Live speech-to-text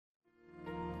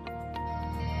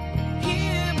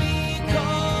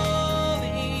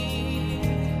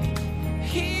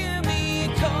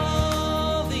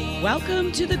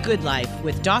Welcome to The Good Life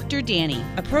with Dr. Danny,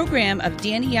 a program of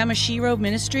Danny Yamashiro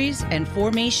Ministries and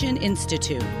Formation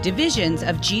Institute, divisions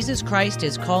of Jesus Christ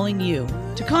is Calling You.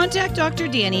 To contact Dr.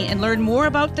 Danny and learn more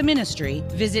about the ministry,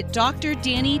 visit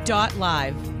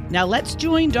drdanny.live. Now let's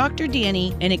join Dr.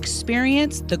 Danny and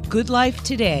experience the good life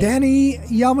today. Danny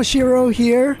Yamashiro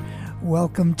here.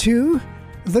 Welcome to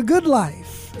The Good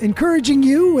Life, encouraging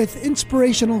you with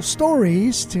inspirational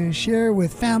stories to share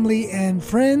with family and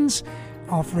friends,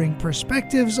 offering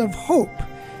perspectives of hope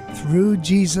through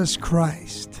Jesus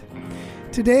Christ.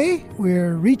 Today,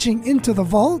 we're reaching into the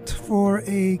vault for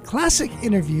a classic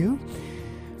interview.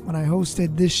 When I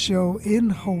hosted this show in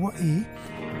Hawaii,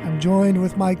 I'm joined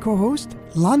with my co-host,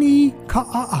 Lani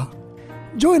Ka'a'a.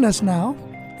 Join us now.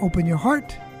 Open your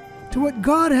heart to what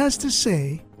God has to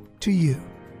say to you.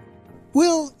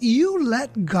 Will you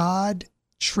let God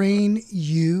train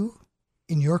you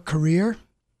in your career?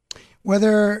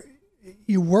 Whether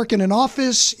you work in an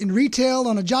office, in retail,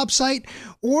 on a job site,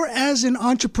 or as an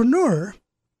entrepreneur,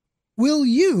 will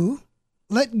you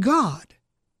let God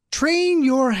train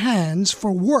your hands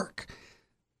for work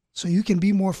so you can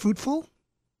be more fruitful?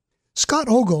 Scott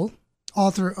Hogle,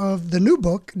 author of the new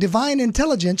book, Divine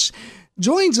Intelligence,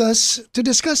 joins us to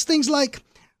discuss things like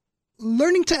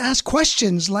learning to ask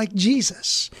questions like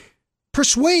Jesus,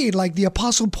 persuade like the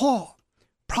Apostle Paul,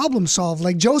 problem solve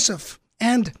like Joseph,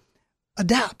 and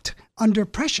adapt under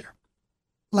pressure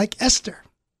like Esther.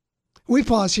 We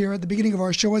pause here at the beginning of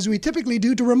our show, as we typically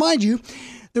do, to remind you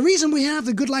the reason we have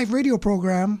the Good Life radio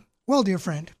program. Well, dear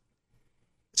friend,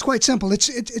 it's quite simple.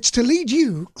 It's to lead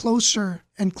you closer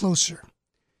and closer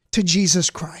to Jesus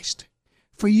Christ,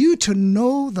 for you to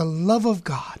know the love of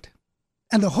God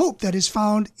and the hope that is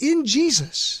found in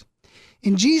Jesus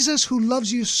who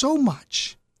loves you so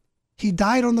much. He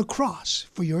died on the cross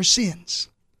for your sins.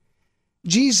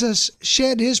 Jesus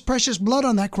shed his precious blood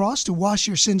on that cross to wash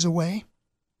your sins away.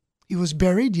 He was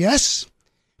buried, yes,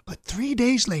 but 3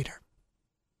 days later,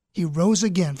 he rose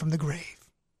again from the grave.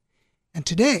 And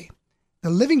today, the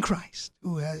living Christ,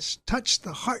 who has touched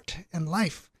the heart and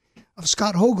life of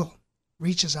Scott Hogle,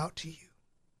 reaches out to you.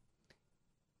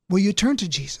 Will you turn to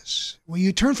Jesus? Will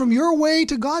you turn from your way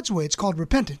to God's way? It's called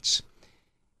repentance.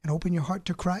 And open your heart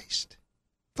to Christ.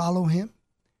 Follow him.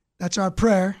 That's our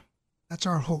prayer. That's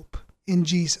our hope in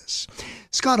Jesus.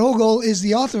 Scott Hogle is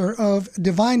the author of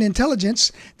Divine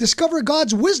Intelligence, Discover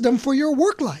God's Wisdom for Your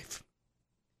Work Life.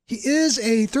 He is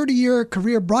a 30-year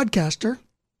career broadcaster,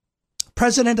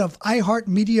 president of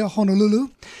iHeartMedia Honolulu,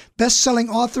 best-selling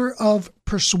author of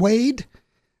Persuade,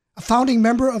 a founding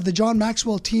member of the John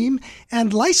Maxwell team,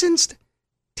 and licensed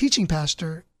teaching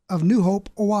pastor of New Hope,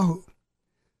 Oahu.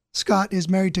 Scott is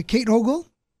married to Kate Hogle.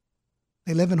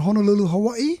 They live in Honolulu,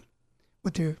 Hawaii,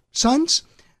 with their sons,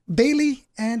 Bailey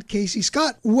and Casey.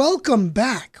 Scott, welcome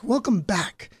back. Welcome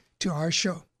back to our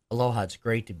show. Aloha. It's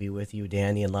great to be with you,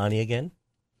 Danny and Lonnie, again.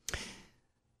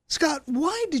 Scott,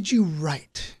 why did you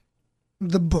write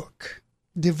the book,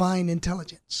 Divine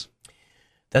Intelligence?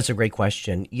 That's a great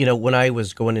question. You know, when I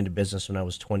was going into business when I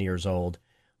was 20 years old,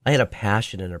 I had a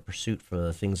passion and a pursuit for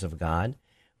the things of God,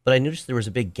 but I noticed there was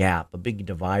a big gap, a big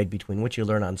divide between what you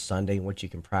learn on Sunday and what you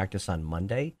can practice on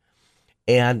Monday.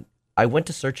 And I went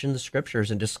to search in the scriptures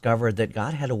and discovered that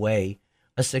God had a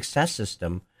success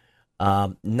system,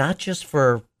 not just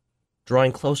for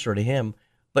drawing closer to him,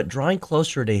 but drawing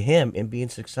closer to him and being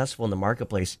successful in the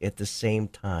marketplace at the same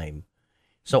time.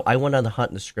 So I went on the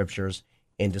hunt in the scriptures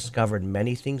and discovered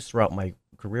many things throughout my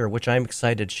career, which I'm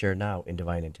excited to share now in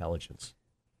Divine Intelligence.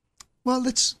 Well,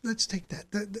 let's take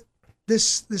that.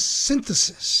 This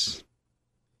synthesis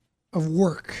of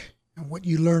work and what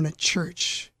you learn at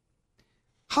church.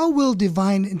 How will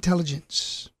Divine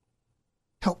Intelligence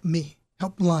help me,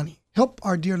 help Lonnie, help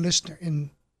our dear listener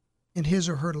in his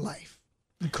or her life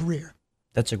and career?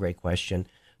 That's a great question.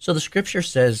 So the scripture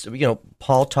says,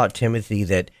 Paul taught Timothy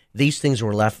that these things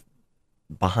were left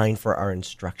behind for our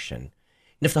instruction.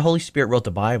 And if the Holy Spirit wrote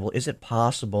the Bible, is it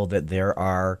possible that there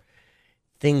are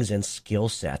things and skill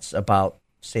sets about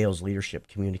sales, leadership,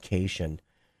 communication,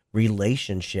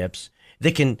 relationships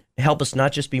that can help us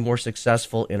not just be more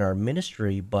successful in our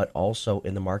ministry, but also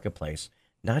in the marketplace,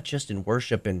 not just in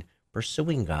worship and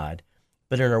pursuing God,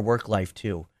 but in our work life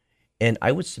too? And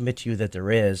I would submit to you that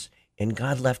there is, and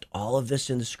God left all of this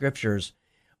in the scriptures.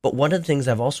 But one of the things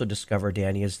I've also discovered,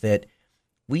 Danny, is that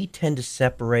we tend to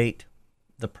separate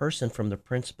the person from the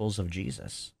principles of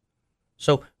Jesus.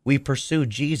 So we pursue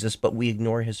Jesus, but we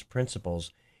ignore his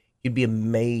principles. You'd be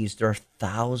amazed. There are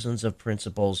thousands of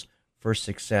principles for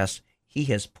success he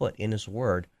has put in his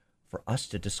word for us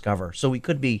to discover, so we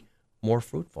could be more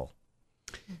fruitful.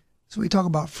 So we talk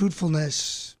about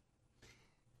fruitfulness.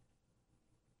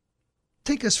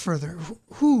 take us further.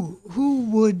 Who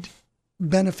would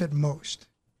benefit most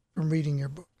from reading your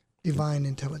book, Divine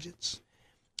Intelligence?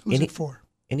 Who's it for?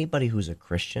 Anybody who's a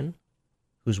Christian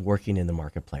who's working in the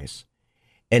marketplace.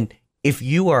 And if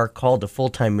you are called to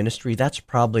full-time ministry, that's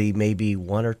probably maybe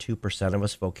 1 or 2% of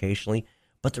us vocationally,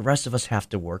 but the rest of us have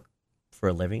to work for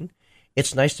a living.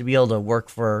 It's nice to be able to work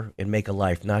for and make a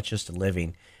life, not just a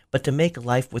living, but to make a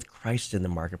life with Christ in the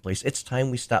marketplace. It's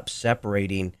time we stop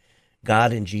separating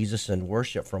God and Jesus and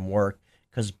worship from work,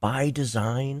 because by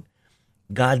design,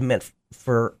 God meant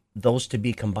for those to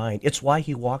be combined. It's why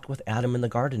he walked with Adam in the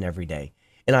garden every day.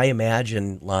 And I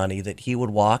imagine, Lonnie, that he would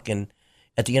walk, and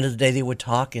at the end of the day, they would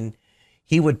talk, and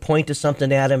he would point to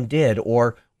something Adam did,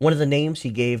 or one of the names he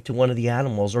gave to one of the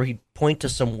animals, or he'd point to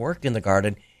some work in the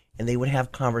garden, and they would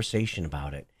have conversation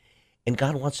about it. And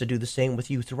God wants to do the same with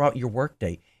you throughout your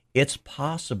workday. It's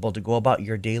possible to go about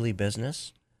your daily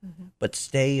business, but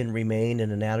stay and remain in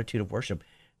an attitude of worship.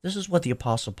 This is what the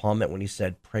Apostle Paul meant when he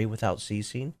said, pray without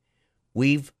ceasing.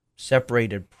 We've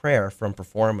separated prayer from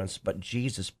performance, but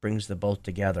Jesus brings them both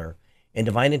together. And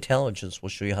Divine Intelligence will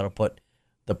show you how to put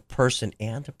the person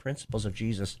and the principles of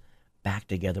Jesus back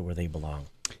together where they belong.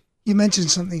 You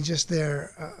mentioned something just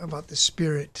there about the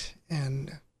Spirit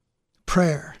and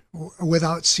prayer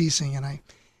without ceasing, and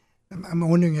I'm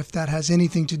wondering if that has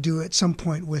anything to do at some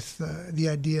point with the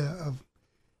idea of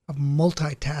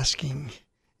multitasking.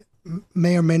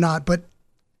 May or may not, but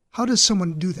how does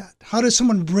someone do that? How does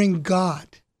someone bring God,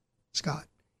 Scott,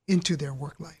 into their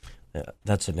work life?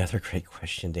 That's another great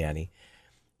question, Danny.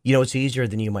 You know, it's easier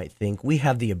than you might think. We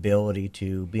have the ability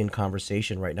to be in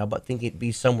conversation right now, but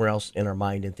be somewhere else in our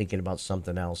mind and thinking about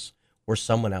something else or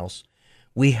someone else.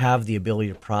 We have the ability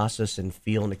to process and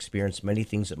feel and experience many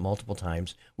things at multiple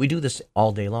times. We do this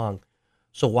all day long.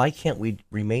 So why can't we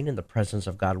remain in the presence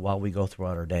of God while we go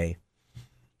throughout our day?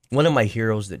 One of my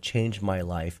heroes that changed my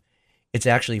life, it's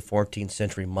actually a 14th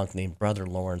century monk named Brother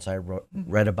Lawrence I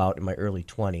read about in my early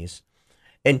 20s.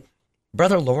 And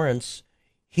Brother Lawrence,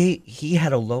 he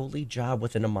had a lowly job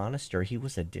within a monastery. He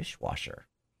was a dishwasher.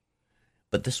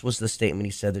 But this was the statement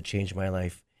he said that changed my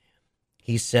life.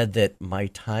 He said that my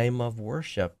time of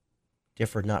worship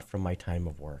differed not from my time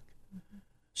of work.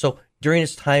 So during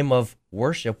his time of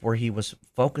worship, where he was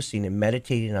focusing and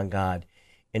meditating on God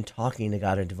and talking to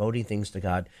God and devoting things to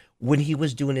God, when he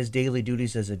was doing his daily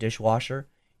duties as a dishwasher,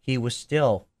 he was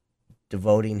still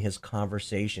devoting his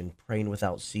conversation, praying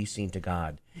without ceasing to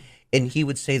God. And he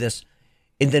would say this,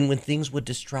 and then when things would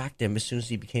distract him, as soon as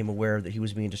he became aware that he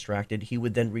was being distracted, he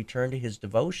would then return to his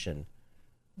devotion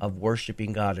of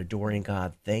worshiping God, adoring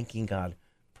God, thanking God,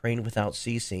 praying without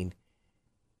ceasing,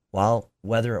 while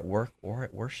whether at work or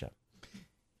at worship.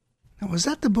 Now, was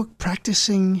that the book,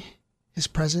 Practicing His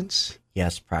Presence?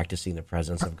 Yes, practicing the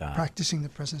presence of God. Practicing the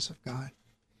presence of God.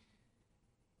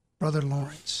 Brother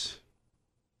Lawrence.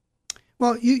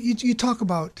 Well, you talk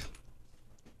about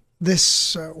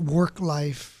this work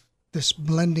life, this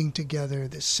blending together,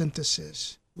 this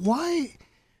synthesis. Why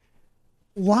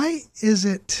is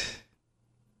it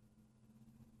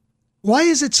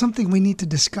something we need to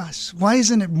discuss? Why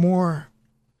don't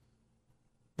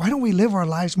we live our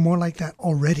lives more like that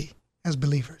already as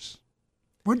believers?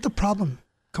 Where did the problem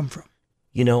come from?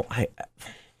 You know,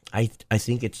 I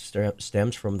think it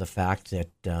stems from the fact that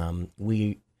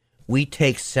we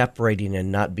take separating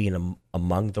and not being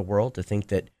among the world to think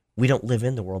that we don't live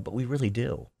in the world, but we really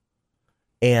do.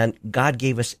 And God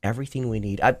gave us everything we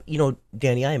need.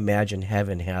 Danny, I imagine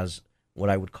heaven has what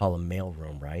I would call a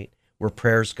mailroom, right? Where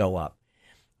prayers go up.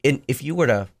 And if you were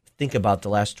to think about the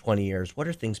last 20 years, what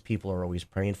are things people are always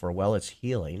praying for? Well, it's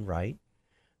healing, right?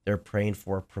 They're praying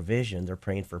for provision. They're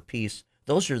praying for peace.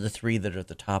 Those are the three that are at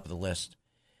the top of the list.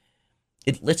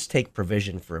 Let's take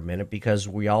provision for a minute, because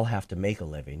we all have to make a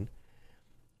living.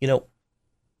 You know,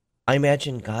 I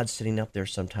imagine God sitting up there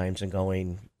sometimes and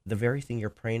going, the very thing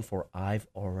you're praying for, I've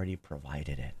already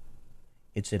provided it.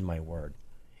 It's in my word.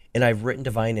 And I've written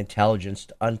Divine Intelligence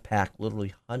to unpack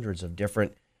literally hundreds of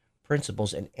different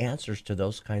principles and answers to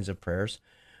those kinds of prayers,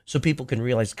 so people can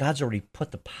realize God's already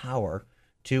put the power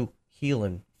to heal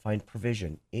and find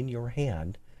provision in your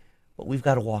hand, but we've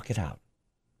got to walk it out.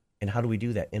 And how do we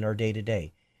do that? In our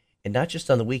day-to-day. And not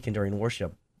just on the weekend during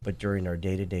worship, but during our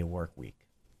day-to-day work week.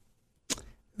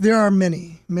 There are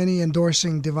many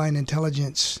endorsing Divine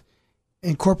Intelligence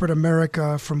in corporate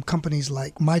America, from companies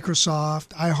like Microsoft,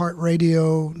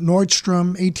 iHeartRadio,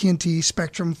 Nordstrom, AT&T,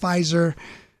 Spectrum, Pfizer,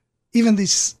 even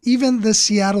the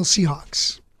Seattle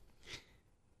Seahawks.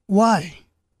 Why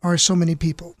are so many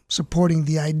people supporting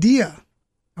the idea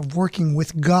of working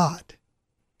with God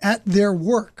at their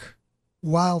work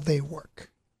while they work?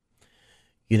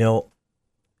 You know,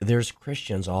 there's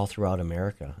Christians all throughout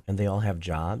America, and they all have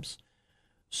jobs.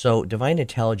 So divine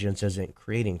intelligence isn't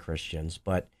creating Christians,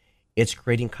 but it's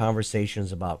creating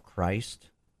conversations about Christ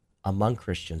among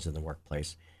Christians in the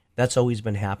workplace. That's always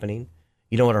been happening.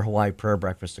 You know, at our Hawaii prayer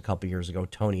breakfast a couple years ago,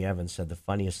 Tony Evans said the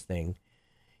funniest thing.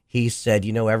 He said,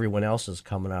 everyone else is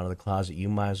coming out of the closet. You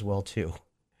might as well too.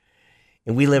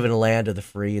 And we live in a land of the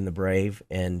free and the brave.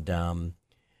 And,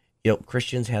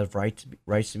 Christians have rights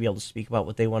to be able to speak about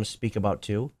what they want to speak about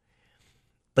too.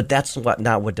 But that's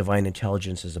not what divine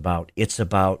intelligence is about. It's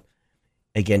about,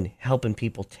 again, helping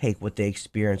people take what they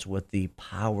experience with the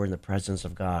power and the presence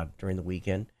of God during the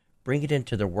weekend, bring it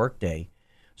into their workday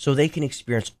so they can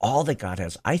experience all that God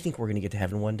has. I think we're going to get to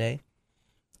heaven one day,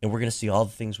 and we're going to see all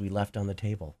the things we left on the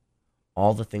table,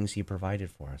 all the things he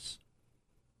provided for us.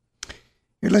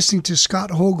 You're listening to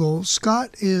Scott Hogle.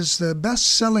 Scott is the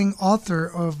best-selling author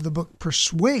of the book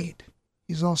Persuade.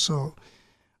 He's also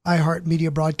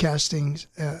iHeartMedia Broadcasting's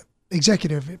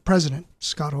executive president,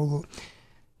 Scott Hogle.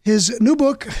 His new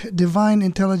book, Divine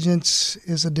Intelligence,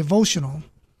 is a devotional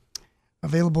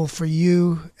available for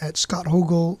you at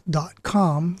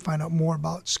scotthogle.com. Find out more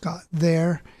about Scott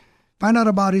there. Find out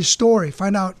about his story.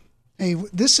 Find out, hey,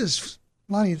 this is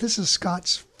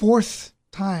Scott's fourth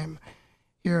time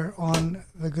here on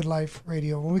The Good Life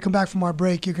Radio. When we come back from our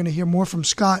break, you're going to hear more from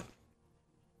Scott.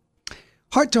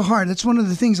 Heart to heart, that's one of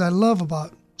the things I love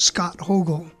about Scott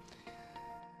Hogle.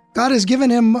 God has given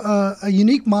him a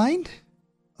unique mind,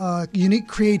 unique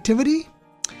creativity,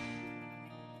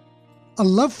 a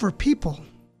love for people,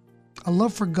 a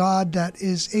love for God that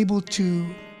is able to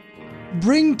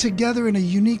bring together in a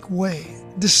unique way,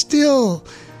 distill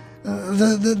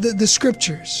the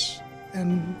scriptures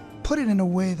and put it in a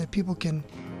way that people can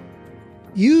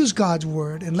use God's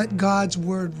word and let God's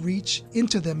word reach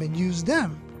into them and use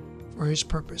them for his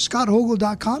purpose.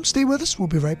 ScottHogle.com. Stay with us. We'll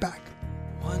be right back.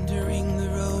 Wandering the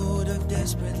road of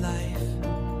desperate life,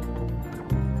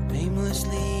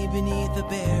 aimlessly beneath the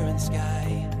barren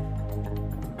sky.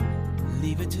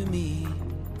 Leave it to me,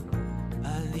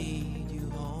 I'll lead you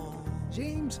home.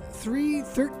 James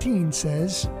 3:13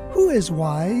 says, "Who is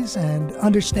wise and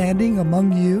understanding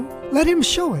among you? Let him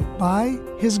show it by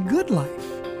his good life,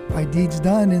 by deeds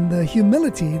done in the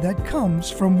humility that comes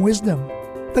from wisdom."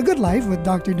 The Good Life with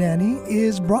Dr. Danny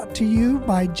is brought to you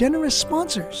by generous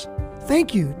sponsors.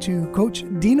 Thank you to Coach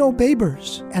Dino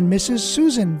Babers and Mrs.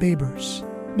 Susan Babers,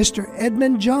 Mr.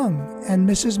 Edmund Jung and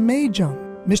Mrs. May Jung,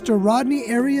 Mr.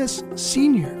 Rodney Arias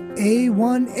Sr.,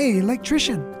 A1A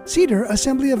Electrician, Cedar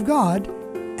Assembly of God,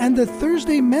 and the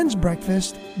Thursday Men's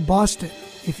Breakfast, Boston.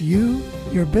 If you,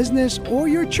 your business, or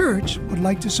your church would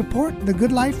like to support The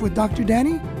Good Life with Dr.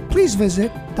 Danny, please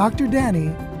visit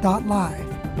drdanny.live.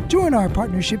 Join our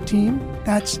partnership team.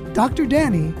 That's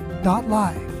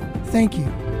drdanny.live. Thank you.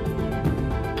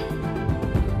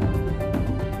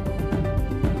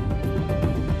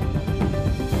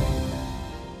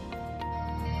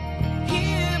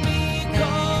 Hear me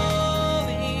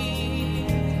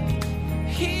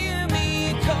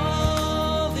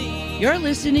calling. You're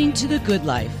listening to The Good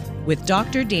Life with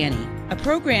Dr. Danny, a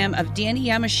program of Danny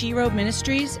Yamashiro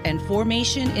Ministries and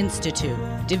Formation Institute.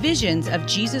 Divisions of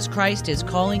Jesus Christ is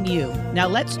calling you. Now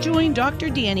let's join Dr.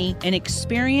 Danny and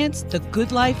experience the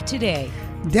good life today.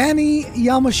 Danny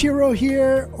Yamashiro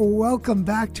here. Welcome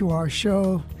back to our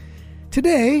show.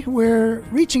 Today, we're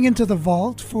reaching into the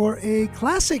vault for a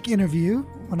classic interview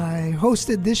when I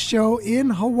hosted this show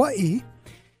in Hawaii.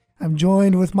 I'm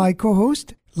joined with my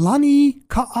co-host, Lani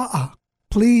Ka'a'a.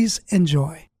 Please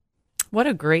enjoy. What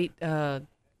a great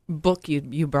book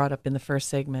you brought up in the first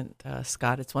segment,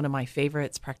 Scott. It's one of my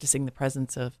favorites, Practicing the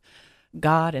Presence of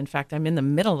God. In fact, I'm in the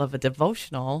middle of a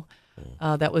devotional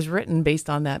that was written based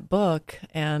on that book.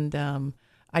 And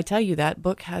I tell you, that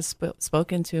book has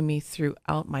spoken to me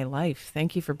throughout my life.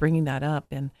 Thank you for bringing that up.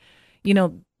 And,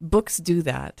 books do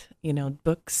that.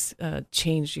 Books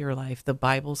change your life. The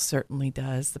Bible certainly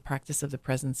does, the practice of the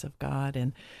presence of God.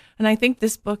 And I think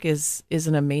this book is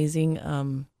an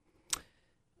amazing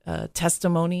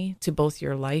testimony to both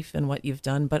your life and what you've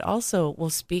done, but also will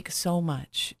speak so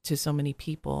much to so many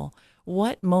people.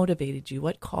 What motivated you?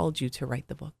 What called you to write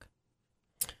the book?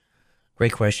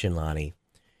 Great question, Lonnie.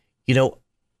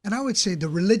 And I would say the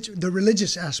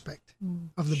religious aspect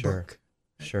of the Sure. book.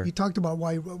 Sure. You talked about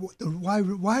why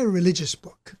a religious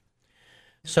book.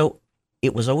 So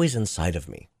it was always inside of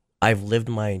me. I've lived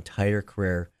my entire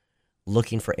career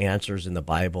looking for answers in the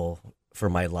Bible for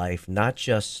my life, not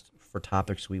just for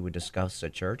topics we would discuss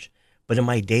at church, but in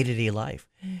my day-to-day life.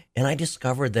 And I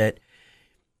discovered that,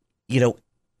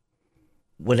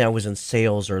 when I was in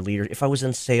sales or leader, if I was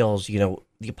in sales, the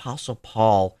Apostle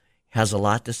Paul has a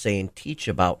lot to say and teach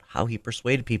about how he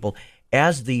persuaded people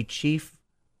as the chief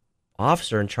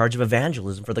officer in charge of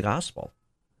evangelism for the gospel.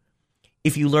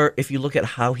 If you look at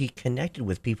how he connected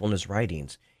with people in his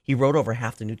writings, he wrote over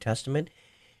half the New Testament.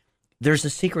 There's a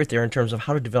secret there in terms of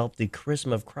how to develop the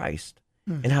charisma of Christ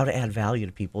and how to add value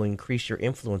to people and increase your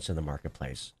influence in the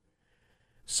marketplace.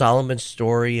 Solomon's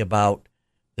story about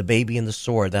the baby and the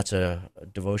sword, that's a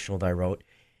devotional that I wrote.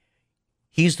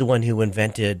 He's the one who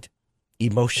invented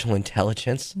emotional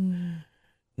intelligence,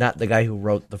 not the guy who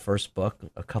wrote the first book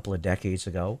a couple of decades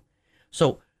ago.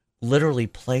 So literally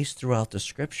placed throughout the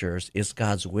scriptures is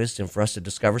God's wisdom for us to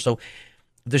discover. So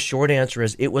the short answer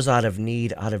is it was out of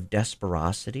need, out of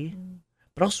desperosity,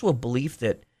 but also a belief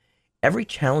that every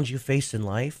challenge you face in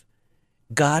life,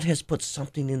 God has put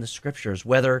something in the scriptures,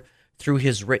 whether through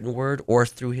his written word or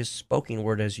through his spoken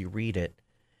word as you read it,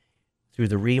 through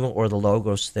the Rhema or the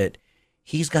Logos, that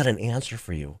he's got an answer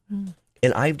for you.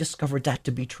 And I've discovered that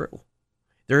to be true.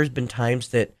 There has been times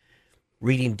that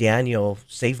reading Daniel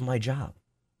saved my job.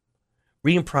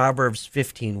 Reading Proverbs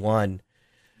 15:1,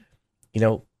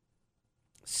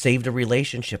 saved a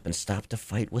relationship and stopped a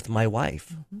fight with my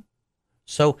wife.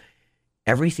 So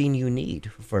everything you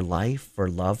need for life, for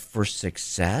love, for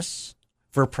success,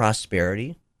 for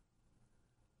prosperity,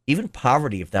 even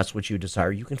poverty, if that's what you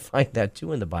desire, you can find that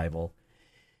too in the Bible.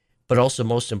 But also,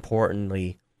 most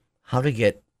importantly, how to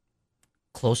get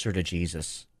closer to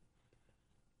Jesus.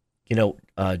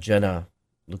 Jenna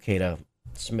Lucada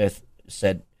Smith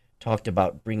talked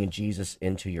about bringing Jesus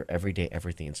into your everyday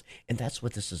everythings. And that's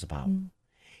what this is about.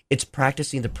 It's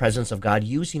practicing the presence of God,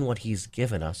 using what he's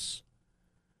given us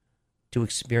to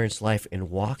experience life and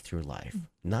walk through life,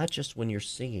 not just when you're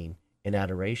singing in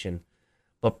adoration,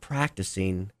 but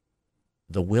practicing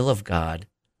the will of God.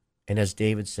 And as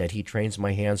David said, he trains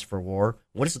my hands for war.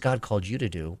 What has God called you to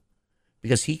do?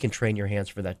 Because he can train your hands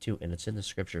for that too, and it's in the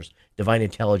scriptures. Divine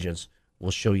intelligence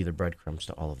will show you the breadcrumbs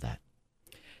to all of that.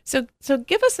 So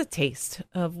give us a taste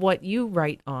of what you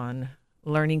write on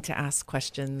learning to ask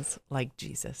questions like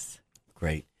Jesus.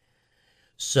 Great.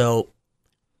 So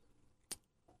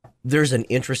there's an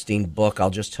interesting book. I'll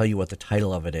just tell you what the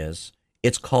title of it is.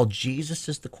 It's called Jesus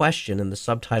is the Question, and the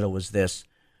subtitle was this: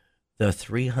 the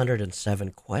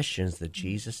 307 questions that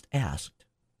Jesus asked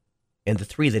and the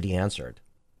 3 that he answered.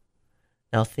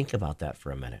 Now think about that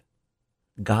for a minute.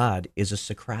 God is a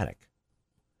Socratic.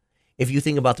 If you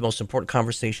think about the most important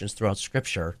conversations throughout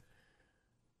Scripture,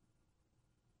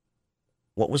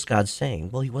 what was God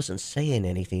saying? Well, he wasn't saying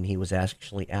anything. He was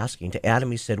actually asking. To Adam,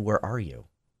 he said, "Where are you?"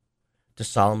 To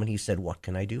Solomon, he said, "What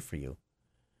can I do for you?"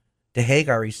 To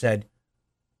Hagar, he said,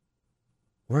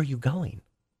 "Where are you going?"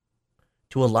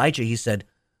 To Elijah, he said,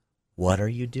 "What are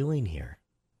you doing here?"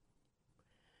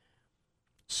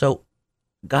 So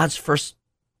God's first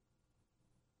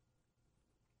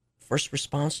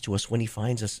response to us when he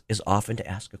finds us is often to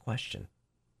ask a question.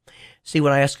 See,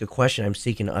 when I ask a question, I'm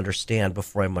seeking to understand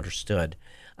before I'm understood.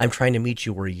 I'm trying to meet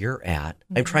you where you're at.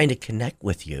 I'm trying to connect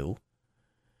with you.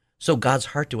 So God's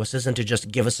heart to us isn't to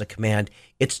just give us a command,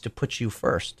 it's to put you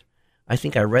first. I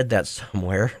think I read that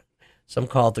somewhere. Some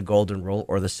call it the golden rule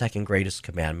or the second greatest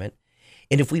commandment.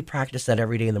 And if we practice that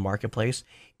every day in the marketplace,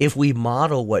 if we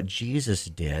model what Jesus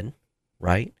did,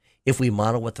 right? If we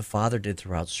model what the Father did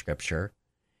throughout Scripture,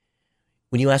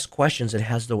 when you ask questions, it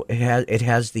has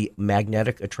the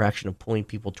magnetic attraction of pulling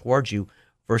people towards you,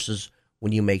 versus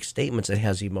when you make statements, it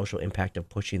has the emotional impact of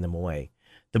pushing them away.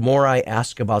 The more I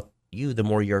ask about you, the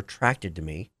more you're attracted to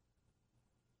me.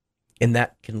 And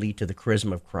that can lead to the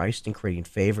charisma of Christ and creating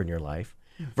favor in your life.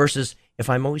 Versus if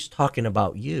I'm always talking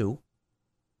about you,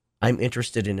 I'm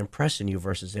interested in impressing you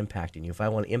versus impacting you. If I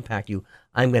want to impact you,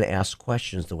 I'm going to ask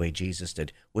questions the way Jesus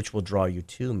did, which will draw you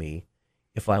to me.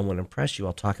 If I want to impress you,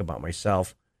 I'll talk about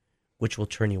myself, which will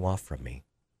turn you off from me.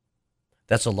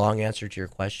 That's a long answer to your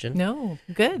question. No,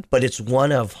 good. But it's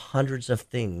one of hundreds of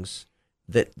things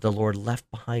that the Lord left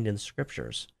behind in the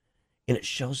scriptures. And it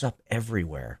shows up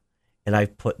everywhere. And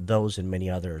I've put those and many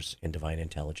others in divine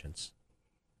intelligence.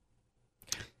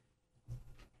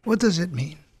 What does it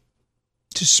mean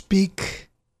to speak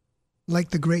like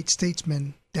the great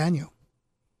statesman Daniel?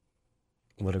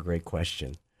 What a great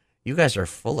question. You guys are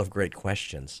full of great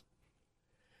questions.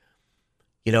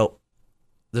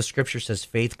 The scripture says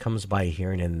faith comes by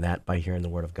hearing, and that by hearing the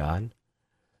word of God.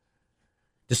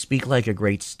 To speak like a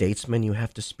great statesman, you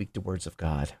have to speak the words of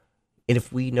God. And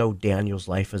if we know Daniel's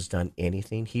life has done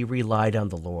anything, he relied on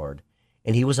the Lord,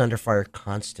 and he was under fire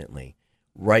constantly,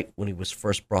 right when he was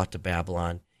first brought to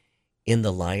Babylon in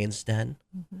the lion's den.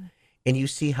 And you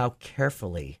see how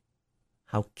carefully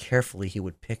he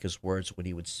would pick his words when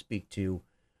he would speak to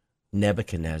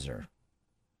Nebuchadnezzar,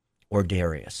 or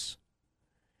Darius.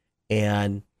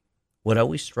 And what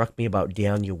always struck me about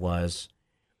Daniel was,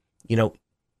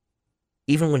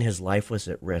 even when his life was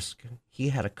at risk, he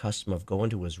had a custom of going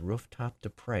to his rooftop to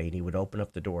pray, and he would open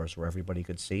up the doors where everybody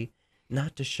could see,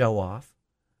 not to show off,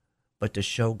 but to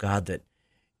show God that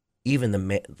even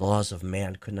the laws of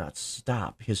man could not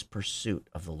stop his pursuit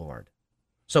of the Lord.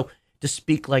 So to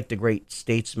speak like the great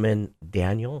statesman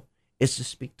Daniel is to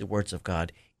speak the words of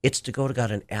God. It's to go to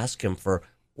God and ask him for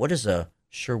what is a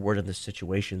sure word in this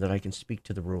situation that I can speak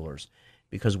to the rulers.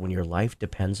 Because when your life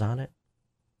depends on it,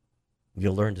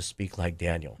 you'll learn to speak like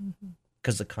Daniel,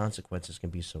 because the consequences can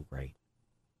be so great.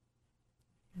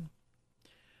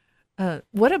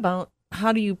 What about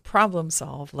how do you problem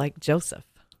solve like Joseph?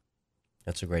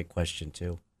 That's a great question,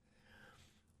 too.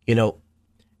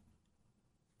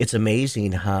 It's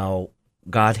amazing how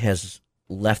God has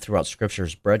left throughout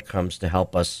Scripture's breadcrumbs to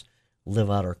help us live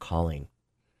out our calling.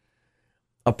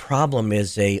 A problem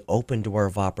is an open door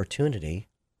of opportunity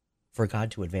for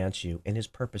God to advance you and his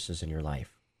purposes in your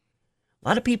life. A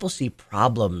lot of people see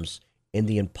problems in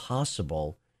the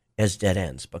impossible as dead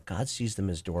ends, but God sees them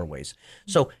as doorways.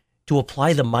 So to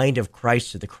apply the mind of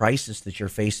Christ to the crisis that you're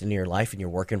facing in your life, in your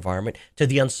work environment, to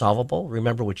the unsolvable,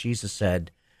 remember what Jesus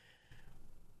said,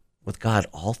 with God,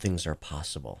 all things are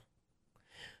possible.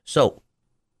 So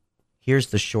here's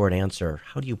the short answer.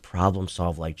 How do you problem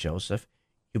solve like Joseph?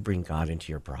 You bring God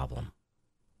into your problem.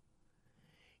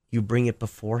 You bring it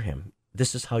before him.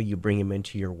 This is how you bring him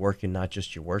into your work and not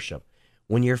just your worship.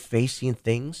 When you're facing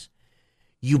things,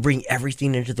 you bring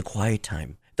everything into the quiet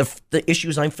time. The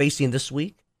issues I'm facing this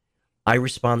week, I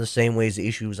respond the same way as the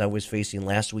issues I was facing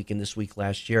last week and this week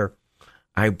last year.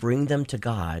 I bring them to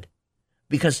God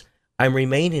because I'm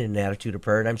remaining in an attitude of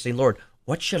prayer, and I'm saying, Lord,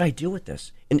 what should I do with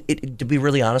this? And to be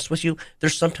really honest with you,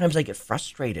 there's sometimes I get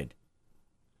frustrated.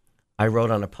 I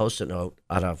wrote on a Post-it note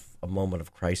out of a moment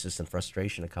of crisis and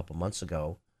frustration a couple months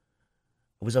ago.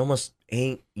 I was almost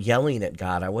yelling at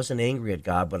God. I wasn't angry at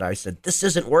God, but I said, this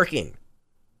isn't working.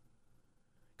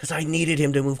 Because I needed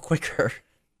him to move quicker.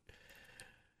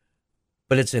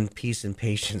 But it's in peace and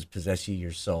patience possess ye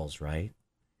your souls, right?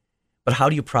 But how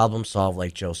do you problem solve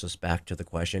like Joseph's? Back to the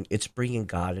question. It's bringing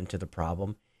God into the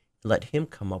problem. Let him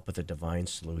come up with a divine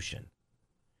solution.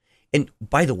 And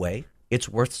by the way, it's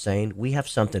worth saying we have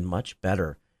something much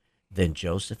better than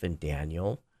Joseph and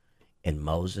Daniel and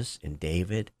Moses and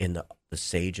David and the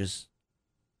sages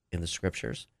in the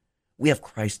scriptures. We have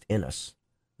Christ in us,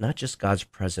 not just God's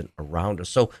present around us.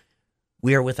 So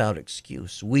we are without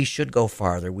excuse. We should go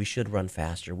farther. We should run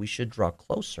faster. We should draw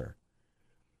closer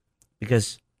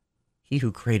because he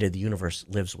who created the universe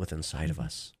lives within inside of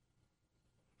us.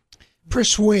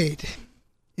 Persuade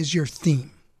is your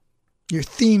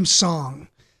theme song,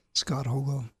 Scott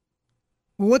Hogle.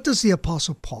 Well, what does the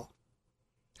Apostle Paul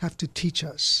have to teach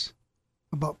us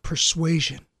about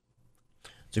persuasion?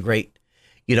 It's a great,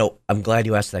 I'm glad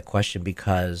you asked that question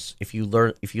because if you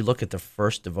look at the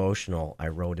first devotional I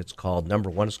wrote, it's called, number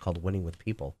one, it's called Winning with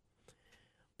People.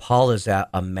 Paul is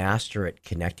a master at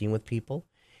connecting with people.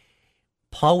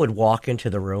 Paul would walk into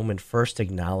the room and first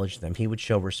acknowledge them. He would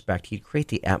show respect. He'd create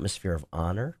the atmosphere of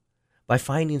honor by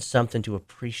finding something to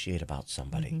appreciate about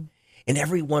somebody. Mm-hmm. And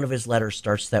every one of his letters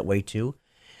starts that way too.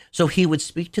 So he would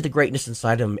speak to the greatness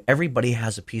inside of him. Everybody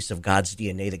has a piece of God's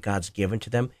DNA that God's given to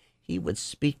them. He would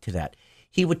speak to that.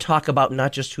 He would talk about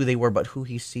not just who they were, but who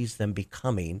he sees them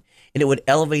becoming. And it would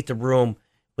elevate the room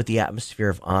with the atmosphere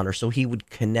of honor. So he would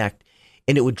connect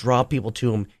and it would draw people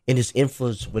to him and his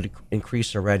influence would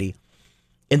increase already.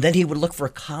 And then he would look for a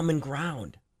common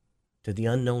ground to the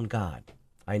unknown God.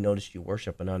 I noticed you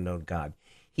worship an unknown God.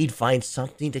 He'd find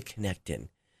something to connect in,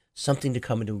 something to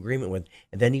come into agreement with,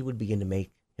 and then he would begin to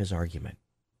make his argument.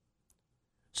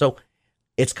 So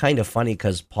it's kind of funny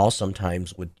because Paul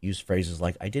sometimes would use phrases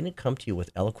like, I didn't come to you with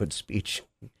eloquent speech.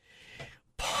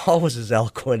 Paul was as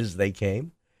eloquent as they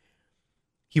came.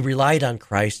 He relied on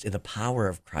Christ and the power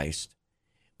of Christ.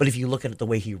 But if you look at it the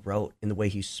way he wrote and the way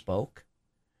he spoke,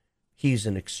 he's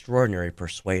an extraordinary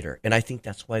persuader. And I think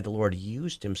that's why the Lord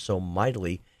used him so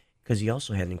mightily, because he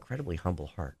also had an incredibly humble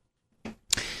heart.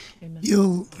 Amen.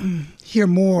 You'll hear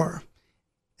more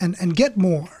and get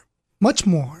more, much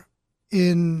more,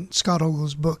 in Scott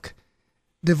Hogle's book,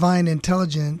 Divine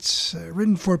Intelligence,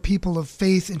 written for people of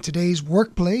faith in today's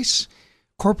workplace,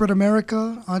 corporate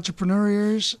America,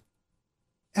 entrepreneurs,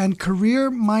 and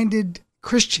career-minded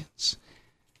Christians.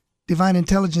 Divine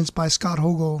Intelligence by Scott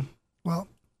Hogle. Well,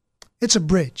 it's a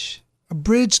bridge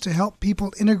to help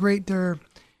people integrate their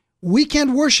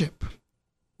weekend worship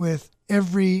with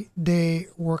everyday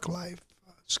work life.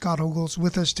 Scott Hogle's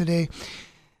with us today.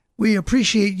 We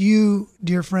appreciate you,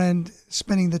 dear friend,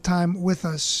 spending the time with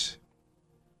us,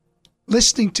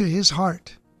 listening to his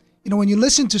heart. You know, when you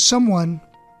listen to someone,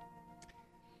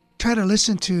 try to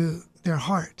listen to their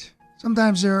heart.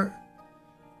 Sometimes there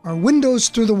are windows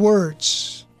through the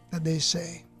words that they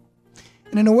say.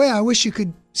 And in a way, I wish you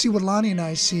could see what Lonnie and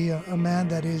I see, a man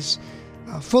that is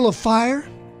full of fire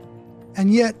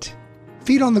and yet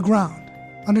feet on the ground,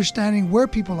 understanding where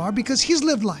people are because he's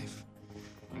lived life.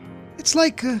 It's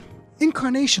like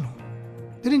incarnational.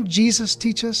 Didn't Jesus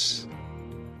teach us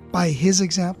by his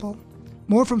example?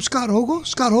 More from Scott Hogle,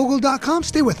 scotthogle.com.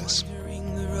 Stay with us.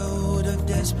 Wandering the road of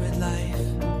desperate life,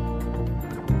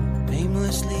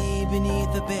 aimlessly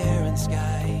beneath the barren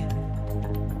sky.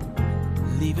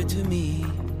 Leave it to me,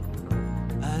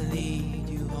 I'll lead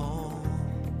you home.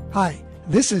 Hi,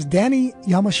 this is Danny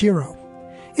Yamashiro.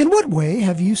 In what way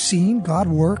have you seen God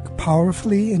work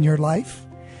powerfully in your life?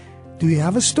 Do you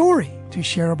have a story to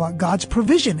share about God's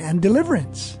provision and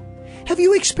deliverance? Have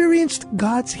you experienced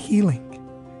God's healing?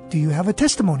 Do you have a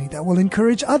testimony that will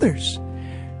encourage others?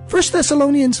 1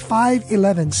 Thessalonians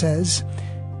 5:11 says,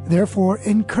 "Therefore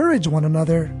encourage one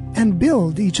another and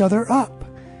build each other up."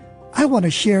 I want to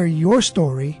share your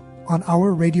story on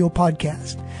our radio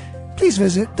podcast. Please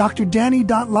visit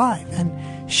drdanny.live and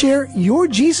share your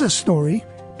Jesus story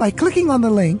by clicking on the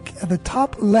link at the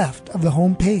top left of the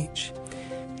home page.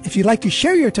 If you'd like to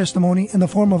share your testimony in the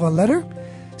form of a letter,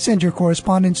 send your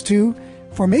correspondence to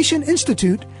Formation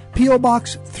Institute, P.O.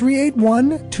 Box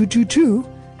 381222,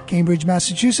 Cambridge,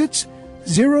 Massachusetts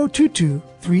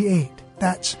 02238.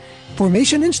 That's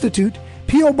Formation Institute,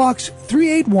 P.O. Box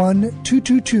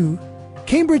 381222,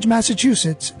 Cambridge,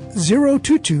 Massachusetts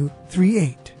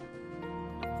 02238.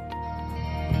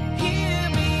 Hear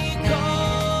me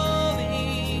calling,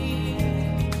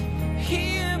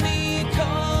 hear me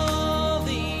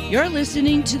calling. You're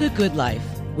listening to The Good Life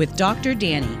with Dr.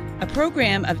 Danny, a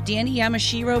program of Danny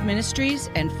Yamashiro Ministries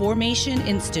and Formation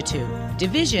Institute.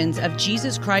 Divisions of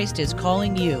Jesus Christ is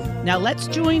calling you. Now let's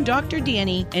join Dr.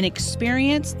 Danny and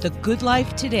experience the good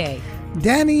life today.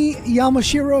 Danny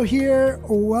Yamashiro here.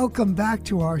 Welcome back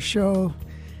to our show.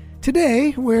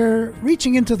 Today, we're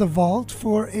reaching into the vault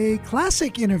for a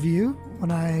classic interview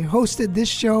when I hosted this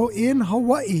show in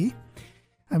Hawaii.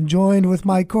 I'm joined with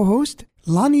my co-host,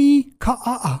 Lani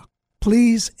Ka'a'a.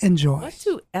 Please enjoy. What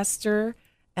do Esther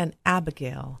and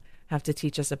Abigail have to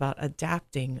teach us about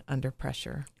adapting under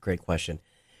pressure? Great question.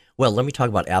 Well, let me talk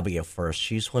about Abigail first.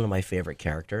 She's one of my favorite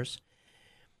characters.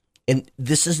 And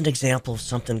this is an example of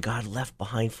something God left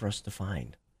behind for us to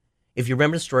find. If you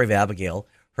remember the story of Abigail,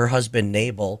 her husband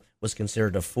Nabal was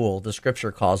considered a fool. The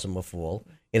scripture calls him a fool.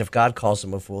 And if God calls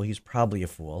him a fool, he's probably a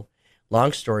fool.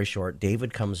 Long story short,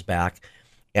 David comes back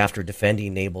after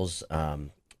defending Nabal's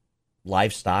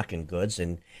livestock and goods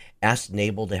and asked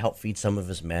Nabal to help feed some of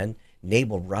his men.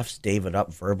 Nabal roughs David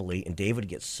up verbally, and David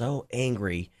gets so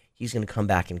angry he's going to come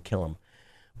back and kill him.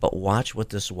 But watch what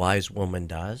this wise woman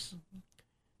does.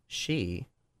 She,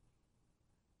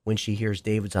 when she hears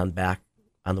David's on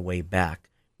the way back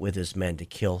with his men to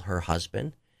kill her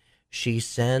husband, she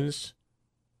sends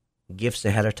gifts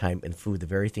ahead of time and food, the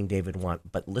very thing David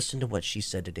wanted. But listen to what she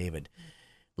said to David.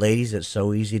 Ladies, it's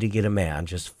so easy to get a man.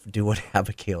 Just do what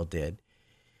Abigail did.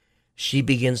 She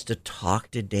begins to talk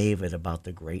to David about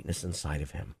the greatness inside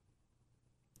of him.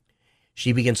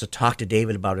 She begins to talk to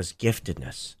David about his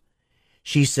giftedness.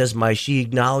 She says, she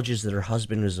acknowledges that her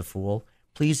husband is a fool.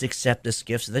 Please accept this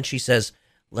gift. So then she says,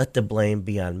 let the blame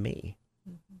be on me.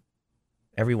 Mm-hmm.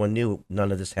 Everyone knew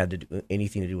none of this had to do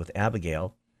anything to do with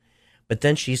Abigail. But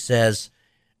then she says,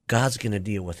 God's going to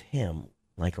deal with him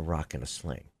like a rock in a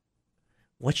sling.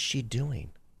 What's she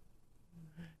doing?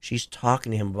 She's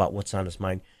talking to him about what's on his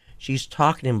mind. She's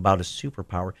talking to him about his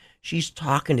superpower. She's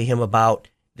talking to him about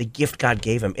the gift God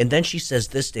gave him. And then she says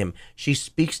this to him. She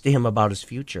speaks to him about his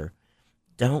future.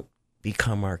 Don't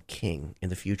become our king in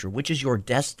the future, which is your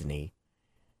destiny,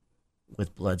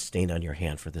 with blood stained on your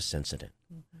hand for this incident.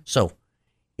 Mm-hmm. So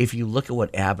if you look at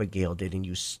what Abigail did and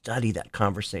you study that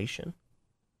conversation,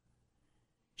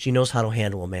 she knows how to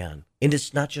handle a man. And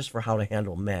it's not just for how to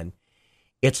handle men.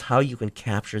 It's how you can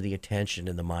capture the attention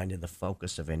and the mind and the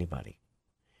focus of anybody.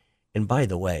 And by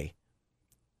the way,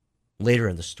 later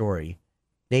in the story,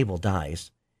 Nabal dies.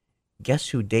 Guess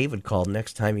who David called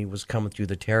next time he was coming through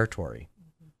the territory?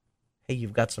 Mm-hmm. Hey,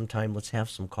 you've got some time, let's have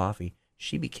some coffee.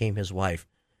 She became his wife.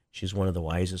 She's one of the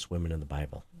wisest women in the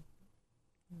Bible.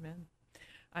 Amen.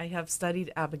 I have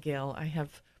studied Abigail. I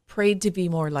have prayed to be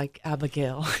more like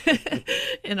Abigail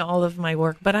in all of my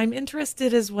work. But I'm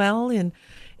interested as well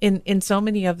in so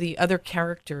many of the other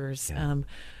characters. Yeah.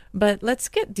 But let's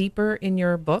get deeper in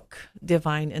your book,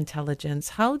 Divine Intelligence.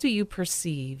 How do you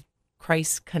perceive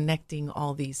Christ connecting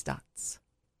all these dots?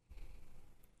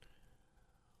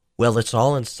 Well, it's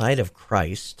all inside of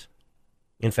Christ.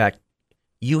 In fact,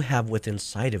 you have within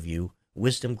sight of you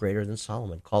wisdom greater than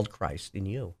Solomon, called Christ in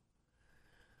you.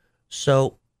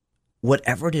 So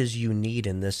whatever it is you need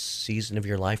in this season of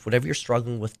your life, whatever you're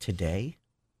struggling with today,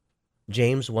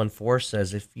 James 1:4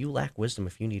 says, if you lack wisdom,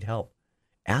 if you need help,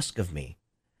 ask of me.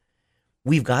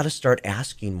 We've got to start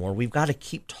asking more. We've got to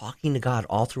keep talking to God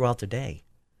all throughout the day,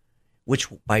 which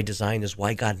by design is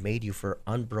why God made you for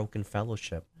unbroken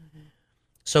fellowship. Mm-hmm.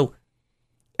 So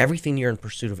everything you're in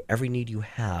pursuit of, every need you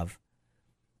have,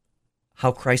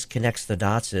 how Christ connects the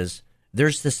dots is,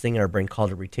 there's this thing in our brain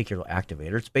called a reticular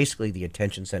activator. It's basically the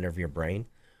attention center of your brain.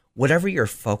 Whatever you're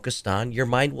focused on, your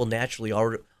mind will naturally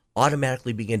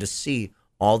automatically begin to see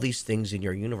all these things in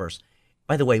your universe.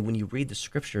 By the way, when you read the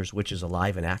scriptures, which is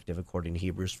alive and active according to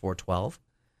Hebrews 4:12,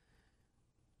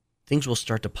 things will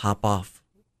start to pop off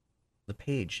the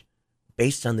page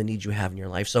based on the needs you have in your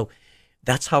life. So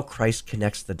that's how Christ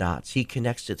connects the dots. He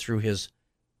connects it through his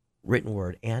written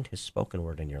word and his spoken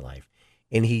word in your life.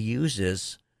 And he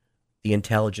uses the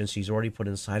intelligence he's already put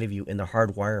inside of you in the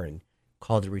hard wiring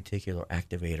called the reticular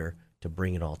activator to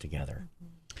bring it all together.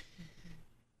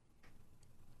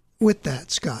 With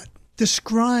that, Scott,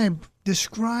 describe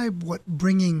what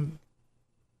bringing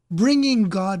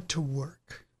God to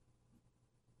work.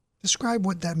 Describe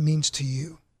what that means to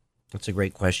you. That's a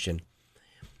great question.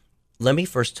 Let me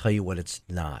first tell you what it's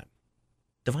not.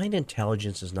 Divine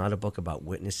Intelligence is not a book about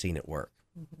witnessing at work.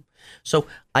 Mm-hmm. So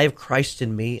I have Christ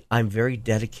in me. I'm very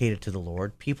dedicated to the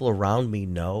Lord. People around me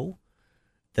know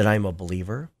that I'm a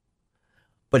believer.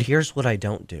 But here's what I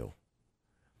don't do.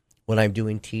 When I'm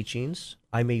doing teachings,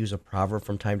 I may use a proverb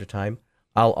from time to time.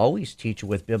 I'll always teach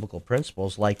with biblical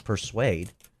principles, like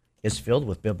persuade is filled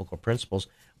with biblical principles,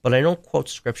 but I don't quote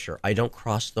scripture. I don't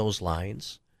cross those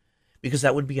lines because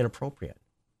that would be inappropriate.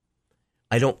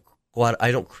 I don't go out,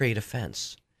 I don't create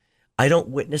offense. I don't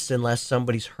witness unless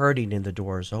somebody's hurting and the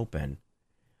door is open.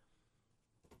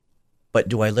 But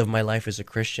do I live my life as a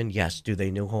Christian? Yes. Do they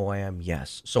know who I am?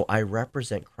 Yes. So I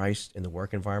represent Christ in the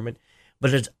work environment,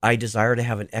 but I desire to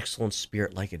have an excellent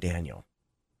spirit like a Daniel.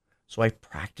 So I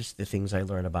practice the things I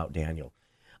learn about Daniel.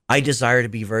 I desire to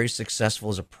be very successful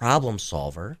as a problem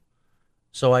solver,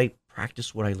 so I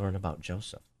practice what I learn about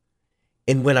Joseph.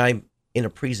 And when I'm in a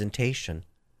presentation,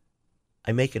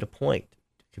 I make it a point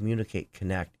to communicate,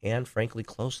 connect, and frankly,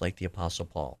 close like the Apostle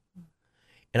Paul.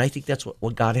 And I think that's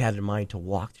what God had in mind, to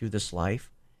walk through this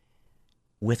life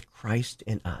with Christ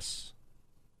in us.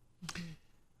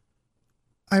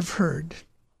 I've heard,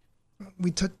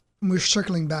 we're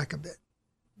circling back a bit.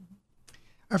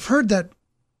 I've heard that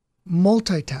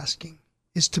multitasking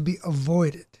is to be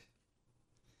avoided.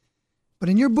 But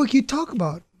in your book, you talk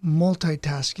about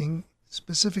multitasking,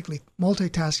 specifically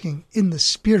multitasking in the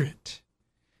spirit.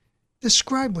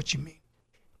 Describe what you mean.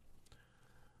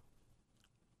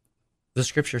 The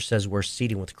scripture says we're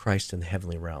seated with Christ in the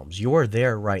heavenly realms. You're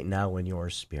there right now in your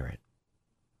spirit.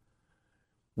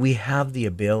 We have the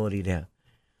ability to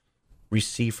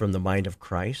receive from the mind of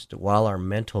Christ while our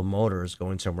mental motor is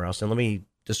going somewhere else. And let me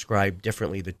describe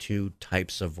differently the two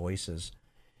types of voices.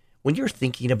 When you're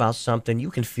thinking about something, you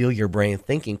can feel your brain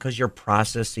thinking because you're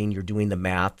processing, you're doing the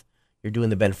math, you're doing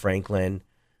the Ben Franklin,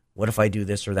 what if I do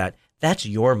this or that? That's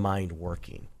your mind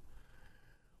working.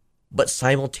 But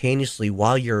simultaneously,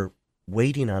 while you're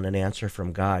waiting on an answer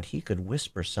from God, he could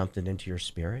whisper something into your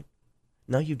spirit.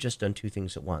 Now you've just done two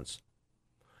things at once.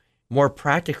 More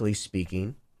practically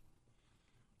speaking,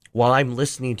 while I'm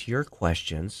listening to your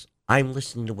questions, I'm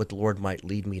listening to what the Lord might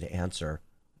lead me to answer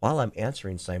while I'm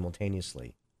answering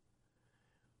simultaneously.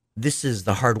 This is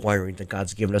the hardwiring that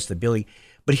God's given us the ability.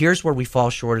 But here's where we fall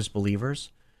short as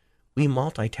believers. We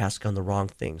multitask on the wrong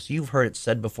things. You've heard it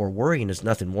said before, worrying is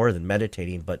nothing more than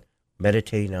meditating, but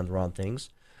meditating on the wrong things.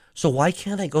 So why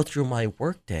can't I go through my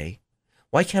workday?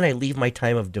 Why can't I leave my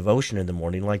time of devotion in the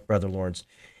morning, like Brother Lawrence,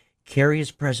 carry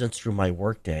his presence through my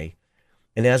workday,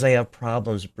 and as I have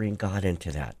problems, bring God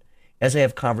into that? As I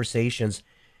have conversations,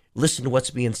 listen to what's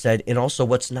being said and also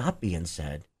what's not being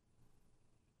said,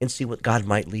 and see what God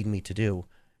might lead me to do,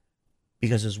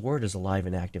 because his word is alive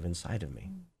and active inside of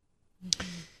me.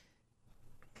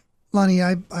 Lonnie,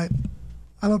 I'm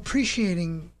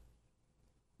appreciating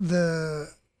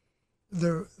the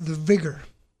vigor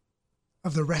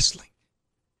of the wrestling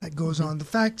that goes on. The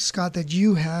fact, Scott, that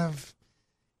you have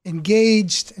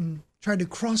engaged and tried to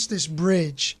cross this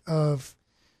bridge of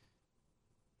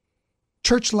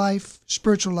church life,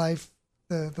 spiritual life,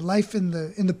 the life in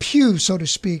the pew, so to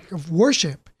speak, of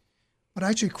worship, but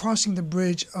actually crossing the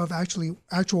bridge of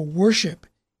actual worship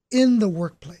in the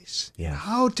workplace. Yeah.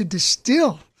 How to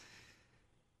distill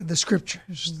the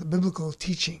scriptures, the biblical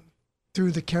teaching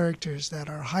through the characters that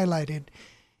are highlighted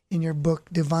in your book,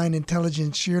 Divine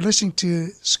Intelligence. You're listening to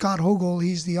Scott Hogle.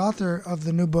 He's the author of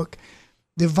the new book,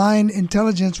 Divine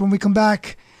Intelligence. When we come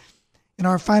back in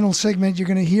our final segment, you're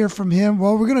going to hear from him.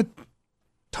 Well, we're going to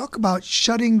talk about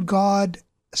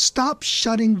stop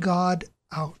shutting God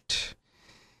out.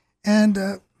 And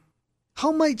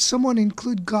how might someone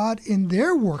include God in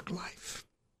their work life?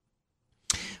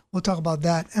 We'll talk about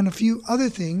that and a few other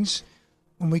things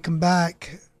when we come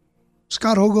back.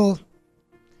 Scott Hogle,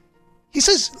 he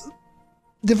says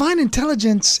divine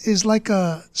intelligence is like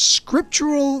a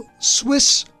scriptural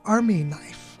Swiss Army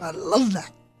knife. I love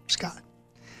that, Scott.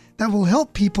 That will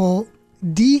help people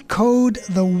decode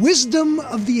the wisdom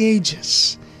of the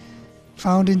ages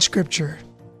found in Scripture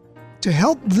to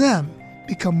help them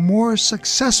become more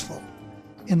successful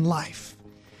in life.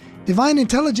 Divine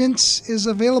Intelligence is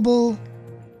available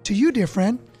to you, dear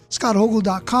friend.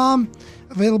 ScottHogle.com,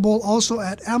 available also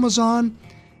at Amazon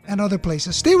and other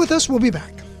places. Stay with us. We'll be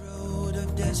back. Road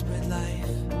of desperate life,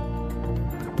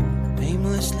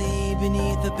 aimlessly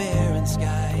beneath the barren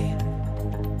sky.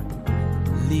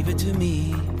 Leave it to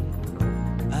me,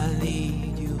 I'll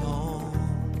lead you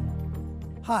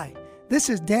home. Hi, this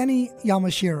is Danny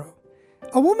Yamashiro.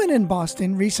 A woman in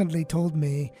Boston recently told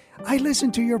me, I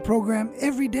listen to your program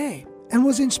every day and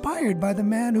was inspired by the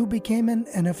man who became an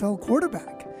NFL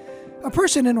quarterback. A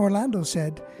person in Orlando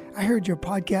said, I heard your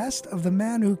podcast of the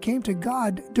man who came to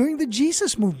God during the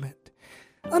Jesus movement.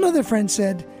 Another friend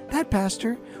said, that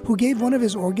pastor who gave one of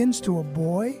his organs to a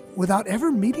boy without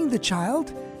ever meeting the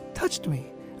child touched me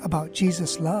about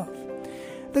Jesus' love.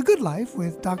 The Good Life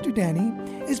with Dr. Danny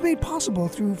is made possible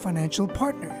through financial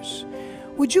partners.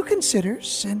 Would you consider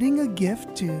sending a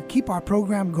gift to keep our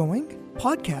program going?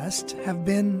 Podcasts have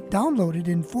been downloaded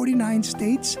in 49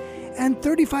 states and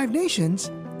 35 nations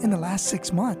in the last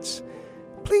 6 months.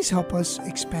 Please help us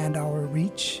expand our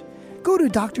reach. Go to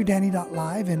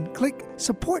drdanny.live and click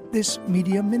Support This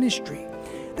Media Ministry.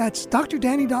 That's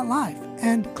drdanny.live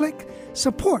and click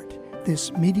Support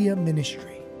This Media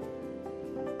Ministry.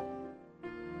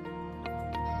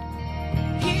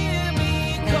 Hear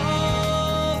me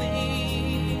calling,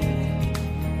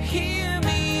 hear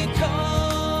me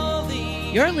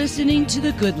calling. You're listening to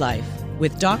The Good Life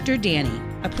with Dr. Danny,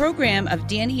 a program of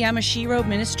Danny Yamashiro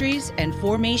Ministries and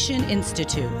Formation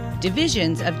Institute.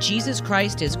 Divisions of Jesus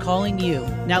Christ is calling you.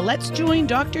 Now let's join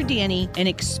Dr. Danny and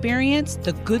experience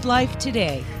the good life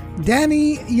today.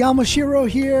 Danny Yamashiro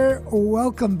here.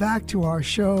 Welcome back to our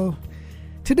show.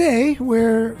 Today,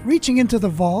 we're reaching into the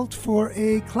vault for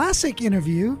a classic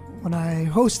interview when I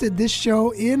hosted this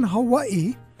show in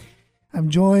Hawaii.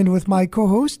 I'm joined with my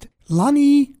co-host,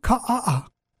 Lani Ka'a'a.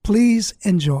 Please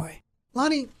enjoy.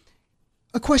 Lani,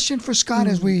 a question for Scott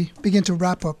as we begin to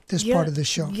wrap up this part of the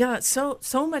show. Yeah,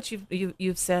 so much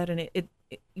you've said, and it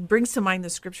brings to mind the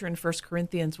scripture in 1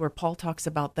 Corinthians where Paul talks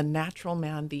about the natural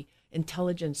man, the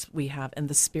intelligence we have, and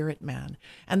the spirit man,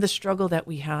 and the struggle that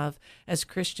we have as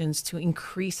Christians to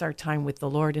increase our time with the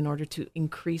Lord in order to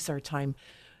increase our time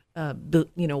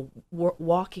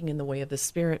walking in the way of the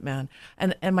spirit man.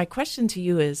 And my question to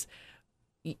you is,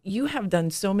 you have done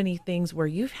so many things where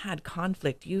you've had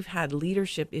conflict, you've had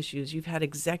leadership issues, you've had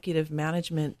executive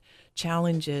management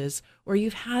challenges where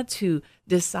you've had to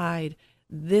decide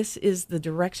this is the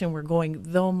direction we're going.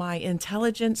 Though my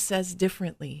intelligence says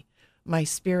differently, my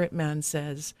spirit man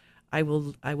says I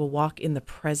will walk in the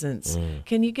presence.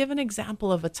 Can you give an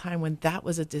example of a time when that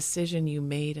was a decision you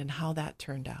made and how that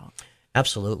turned out?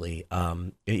 Absolutely.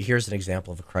 Here's an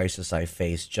example of a crisis I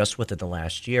faced just within the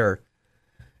last year.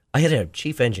 I had a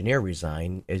chief engineer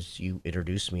resign. As you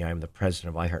introduced me, I'm the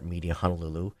president of iHeartMedia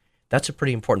Honolulu. That's a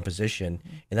pretty important position,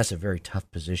 and that's a very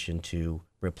tough position to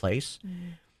replace.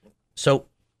 So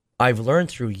I've learned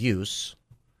through use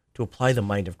to apply the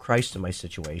mind of Christ in my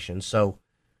situation. So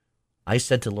I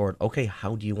said to the Lord, okay,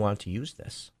 how do you want to use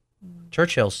this?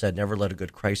 Churchill said, never let a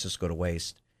good crisis go to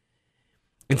waste.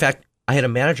 In fact, I had a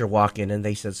manager walk in and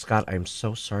they said, Scott, I'm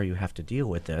so sorry you have to deal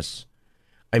with this.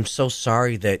 I'm so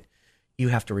sorry that you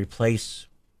have to replace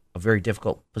a very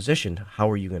difficult position.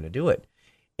 How are you going to do it?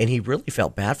 And he really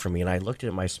felt bad for me. And I looked at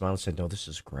him, I smiled and said, no, this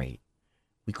is great.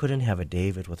 We couldn't have a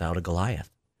David without a Goliath.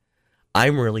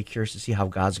 I'm really curious to see how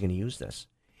God's going to use this.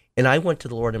 And I went to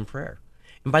the Lord in prayer.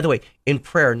 And by the way, in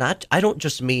prayer, I don't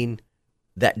just mean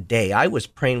that day. I was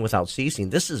praying without ceasing.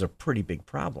 This is a pretty big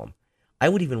problem. I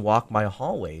would even walk my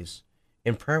hallways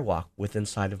in prayer walk with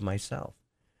inside of myself.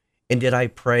 And did I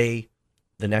pray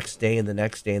the next day and the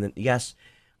next day? And then, yes,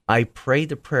 I prayed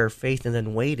the prayer of faith and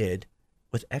then waited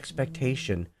with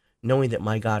expectation, knowing that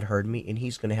my God heard me and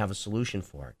he's going to have a solution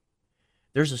for it.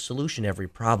 There's a solution to every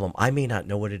problem. I may not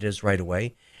know what it is right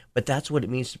away, but that's what it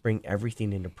means to bring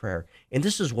everything into prayer. And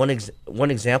this is one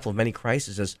example of many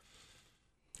crises. Is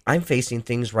I'm facing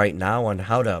things right now on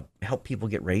how to help people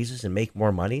get raises and make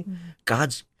more money. Mm-hmm.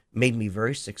 God's made me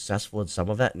very successful in some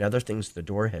of that, and other things the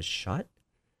door has shut.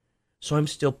 So I'm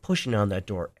still pushing on that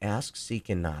door. Ask, seek,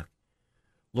 and knock.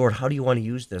 Lord, how do you want to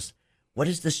use this? What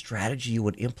is the strategy you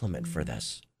would implement for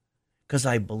this? Because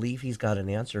I believe he's got an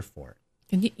answer for it.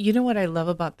 And you know what I love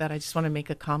about that? I just want to make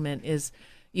a comment is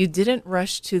you didn't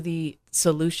rush to the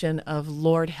solution of,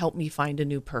 Lord, help me find a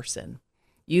new person.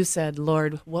 You said,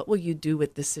 Lord, what will you do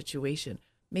with this situation?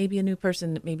 Maybe a new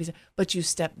person, but you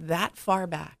stepped that far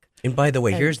back. And by the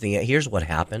way, here's what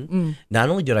happened. Not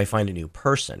only did I find a new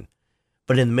person,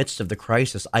 but in the midst of the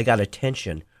crisis, I got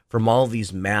attention from all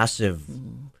these massive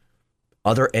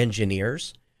other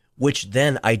engineers, which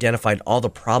then identified all the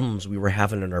problems we were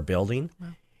having in our building. Wow.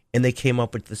 And they came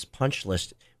up with this punch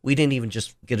list. We didn't even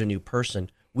just get a new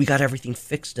person. We got everything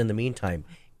fixed in the meantime.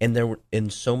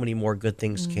 And so many more good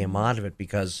things came out of it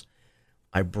because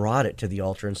I brought it to the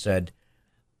altar and said,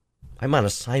 I'm on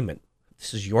assignment.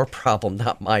 This is your problem,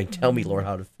 not mine. Tell me, Lord,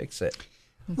 how to fix it.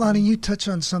 Lonnie, you touch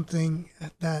on something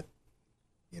that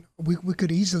we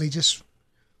could easily just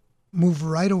move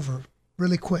right over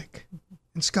really quick.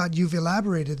 And Scott, you've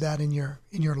elaborated that in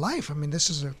your life. I mean, this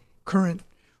is a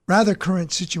rather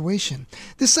current situation.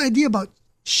 This idea about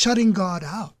shutting God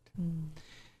out.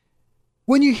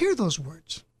 When you hear those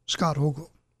words, Scott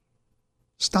Hogle,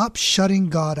 stop shutting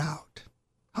God out,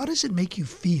 how does it make you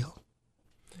feel?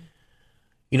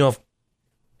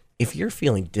 If you're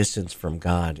feeling distance from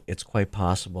God, it's quite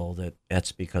possible that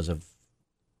that's because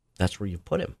that's where you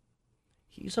put him.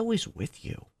 He's always with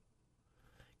you.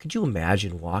 Could you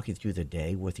imagine walking through the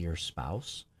day with your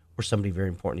spouse or somebody very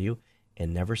important to you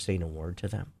and never saying a word to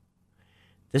them?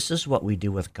 This is what we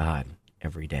do with God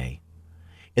every day.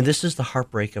 And this is the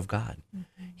heartbreak of God.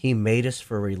 Mm-hmm. He made us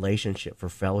for a relationship, for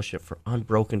fellowship, for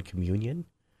unbroken communion.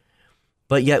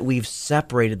 But yet we've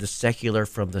separated the secular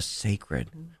from the sacred.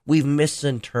 Mm-hmm. We've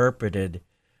misinterpreted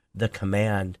the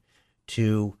command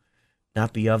to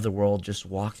not be of the world, just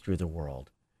walk through the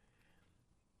world.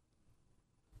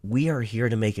 We are here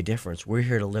to make a difference. We're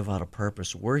here to live out a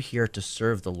purpose. We're here to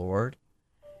serve the Lord.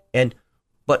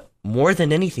 But more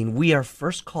than anything, we are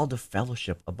first called to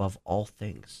fellowship above all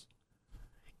things.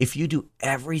 If you do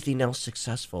everything else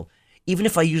successful, even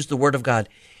if I use the Word of God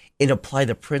and apply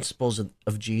the principles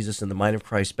of Jesus and the mind of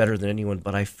Christ better than anyone,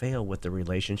 but I fail with the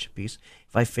relationship piece,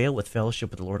 if I fail with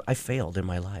fellowship with the Lord, I failed in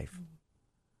my life.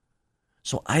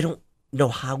 So I don't know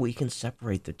how we can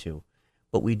separate the two,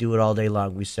 but we do it all day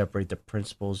long. We separate the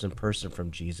principles and person from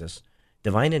Jesus.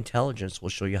 Divine intelligence will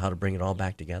show you how to bring it all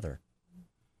back together.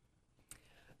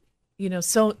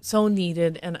 So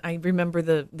needed. And I remember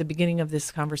the beginning of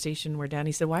this conversation where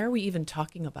Danny said, why are we even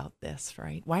talking about this,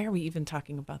 right? Why are we even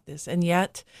talking about this? And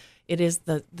yet it is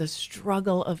the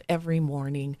struggle of every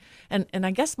morning. And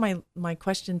I guess my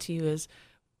question to you is,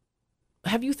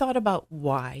 have you thought about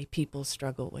why people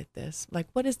struggle with this? Like,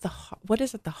 what is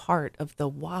at the heart of the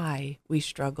why we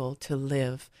struggle to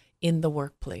live in the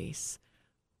workplace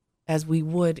as we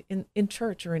would in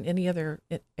church or in any other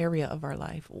area of our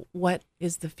life? What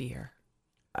is the fear?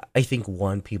 I think,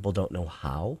 one, people don't know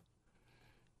how.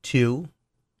 Two,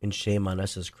 and shame on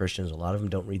us as Christians, a lot of them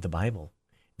don't read the Bible.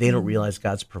 They don't realize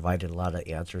God's provided a lot of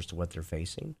answers to what they're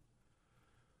facing.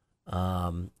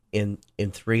 In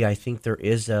three, I think there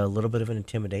is a little bit of an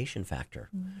intimidation factor.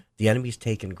 The enemy's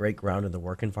taken great ground in the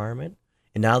work environment,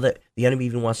 and now that the enemy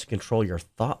even wants to control your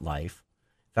thought life.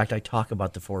 In fact, I talk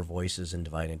about the four voices in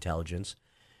divine intelligence.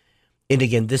 And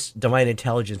again, this divine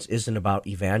intelligence isn't about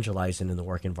evangelizing in the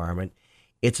work environment.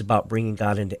 It's about bringing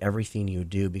God into everything you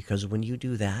do, because when you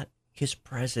do that, his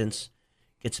presence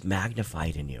gets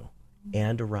magnified in you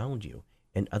and around you,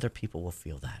 and other people will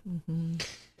feel that. Mm-hmm.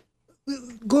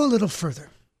 Go a little further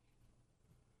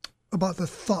about the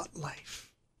thought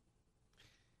life.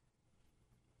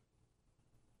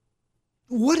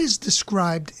 What is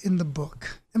described in the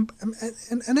book? And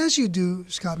as you do,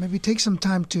 Scott, maybe take some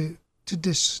time to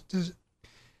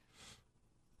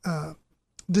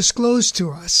disclose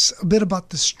to us a bit about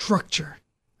the structure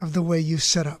of the way you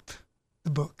set up the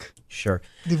book. Sure.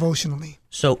 Devotionally.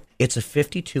 So it's a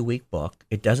 52-week book.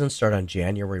 It doesn't start on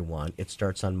January 1. It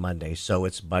starts on Monday. So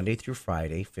it's Monday through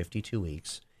Friday, 52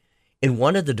 weeks. In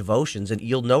one of the devotions, and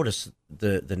you'll notice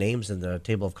the names in the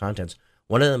table of contents,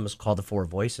 one of them is called the Four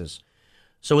Voices.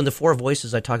 So in the Four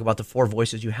Voices, I talk about the four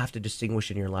voices you have to distinguish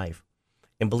in your life.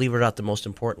 And believe it or not, the most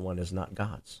important one is not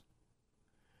God's.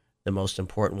 The most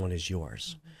important one is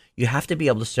yours. You have to be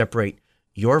able to separate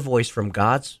your voice from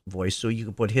God's voice so you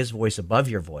can put his voice above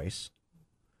your voice.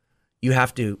 You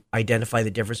have to identify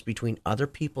the difference between other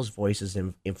people's voices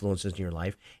and influences in your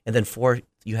life. And then fourth,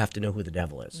 you have to know who the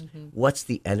devil is. What's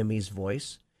the enemy's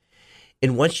voice?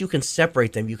 And once you can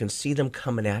separate them, you can see them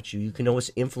coming at you. You can know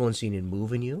what's influencing and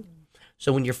moving you.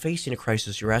 So when you're facing a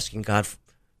crisis, you're asking God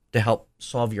to help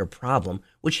solve your problem,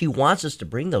 which he wants us to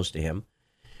bring those to him.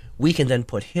 We can then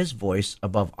put his voice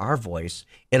above our voice,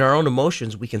 and our own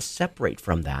emotions, we can separate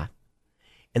from that.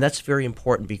 And that's very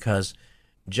important, because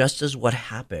just as what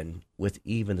happened with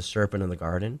Eve and the serpent in the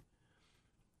garden,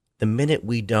 the minute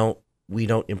we don't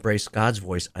embrace God's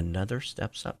voice, another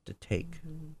steps up to take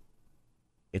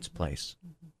its place.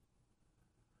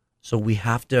 So we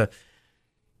have to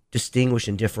distinguish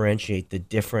and differentiate the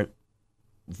different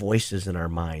voices in our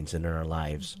minds and in our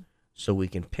lives so we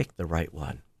can pick the right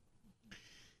one.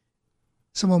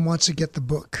 Someone wants to get the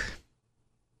book.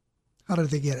 How do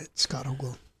they get it, Scott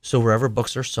Hogle? So wherever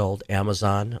books are sold,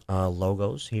 Amazon,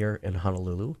 Logos here in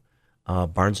Honolulu,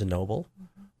 Barnes & Noble.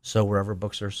 So wherever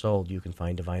books are sold, you can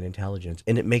find Divine Intelligence.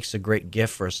 And it makes a great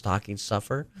gift for a stocking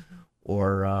stuffer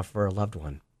or for a loved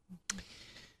one.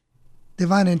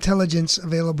 Divine Intelligence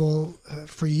available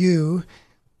for you.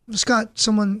 Scott,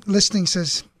 someone listening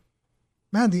says,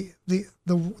 man,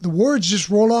 the words just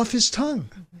roll off his tongue.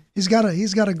 He's got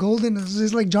a golden,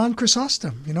 he's like John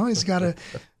Chrysostom, he's got a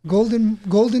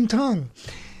golden tongue.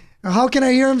 How can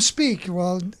I hear him speak?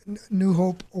 Well, New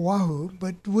Hope, Oahu,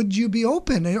 but would you be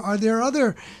open? Are there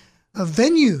other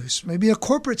venues, maybe a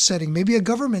corporate setting, maybe a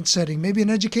government setting, maybe an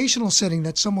educational setting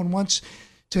that someone wants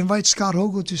to invite Scott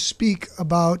Hogle to speak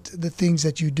about the things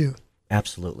that you do?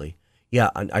 Absolutely. Yeah,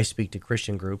 I speak to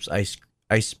Christian groups.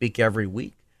 I speak every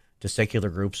week to secular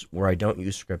groups where I don't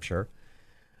use Scripture,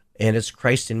 and it's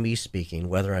Christ in me speaking,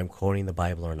 whether I'm quoting the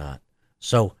Bible or not.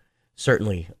 So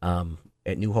certainly,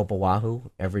 at New Hope Oahu,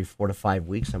 every 4 to 5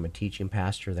 weeks, I'm a teaching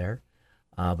pastor there.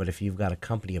 But if you've got a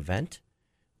company event,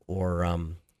 or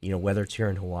whether it's here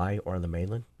in Hawaii or on the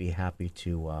mainland, be happy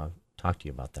to talk to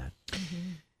you about that.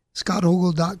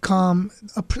 ScottHogle.com,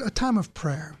 a time of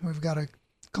prayer. We've got a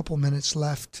couple minutes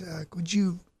left. Would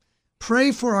you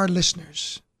pray for our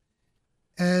listeners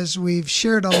as we've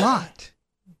shared a lot?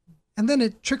 And then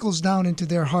it trickles down into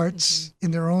their hearts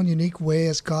in their own unique way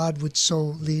as God would so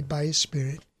lead by his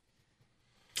Spirit.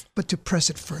 But to press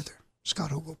it further,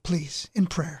 Scott Hogle, please, in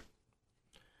prayer.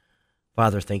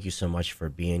 Father, thank you so much for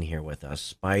being here with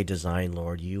us. By design,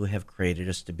 Lord, you have created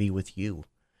us to be with you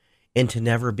and to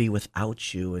never be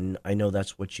without you. And I know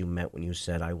that's what you meant when you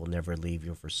said, I will never leave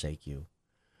you or forsake you.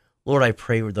 Lord, I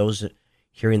pray for those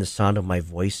hearing the sound of my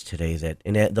voice today,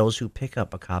 and those who pick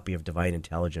up a copy of Divine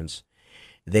Intelligence,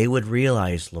 they would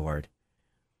realize, Lord,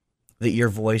 that your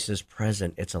voice is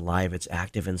present, it's alive, it's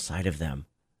active inside of them.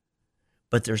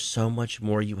 But there's so much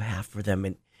more you have for them,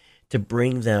 and to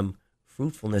bring them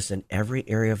fruitfulness in every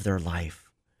area of their life,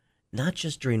 not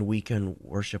just during weekend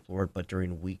worship, Lord, but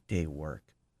during weekday work.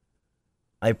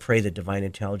 I pray that Divine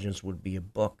Intelligence would be a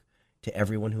book to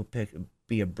everyone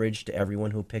be a bridge to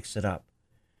everyone who picks it up,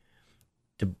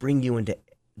 to bring you into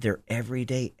their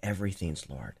everyday everythings,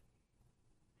 Lord,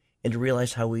 and to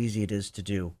realize how easy it is to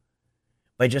do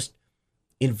by just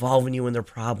involving you in their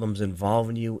problems,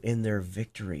 involving you in their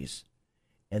victories,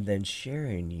 and then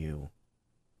sharing you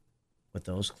with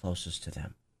those closest to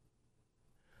them.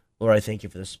 Lord, I thank you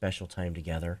for this special time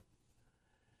together.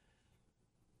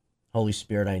 Holy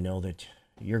Spirit, I know that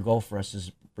your goal for us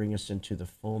is bring us into the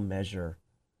full measure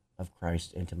of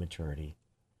Christ, into maturity.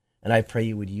 And I pray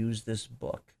you would use this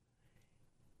book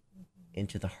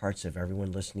into the hearts of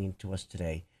everyone listening to us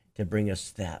today to bring us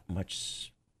that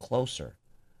much closer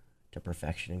to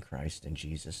perfection in Christ. In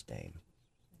Jesus' name,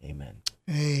 amen.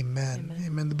 Amen.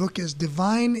 Amen. The book is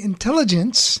Divine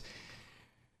Intelligence,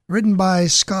 written by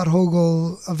Scott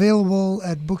Hogle, available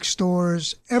at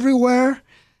bookstores everywhere.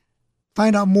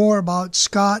 Find out more about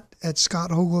Scott at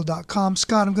ScottHogle.com.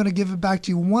 Scott, I'm going to give it back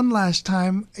to you one last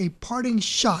time, a parting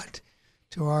shot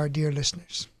to our dear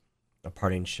listeners. A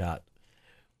parting shot.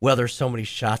 Well, there's so many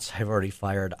shots I've already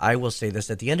fired. I will say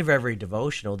this, at the end of every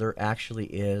devotional, there actually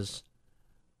is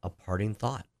a parting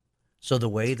thought. So the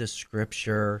way the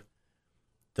scripture,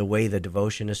 the way the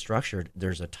devotion is structured,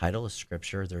 there's a title of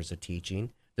scripture, there's a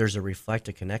teaching, there's a reflect,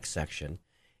 a connect section,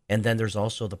 and then there's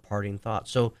also the parting thought.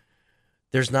 So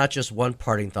there's not just one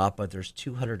parting thought, but there's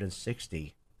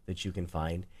 260 that you can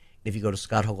find. If you go to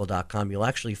ScottHogle.com, you'll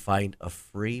actually find a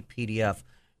free PDF,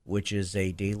 which is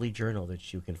a daily journal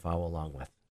that you can follow along with.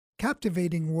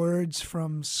 Captivating words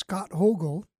from Scott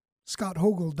Hogle,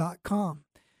 ScottHogle.com.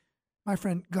 My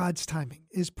friend, God's timing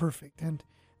is perfect, and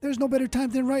there's no better time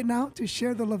than right now to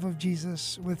share the love of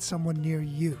Jesus with someone near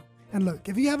you. And look,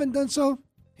 if you haven't done so,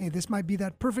 hey, this might be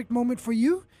that perfect moment for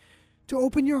you to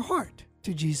open your heart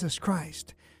to Jesus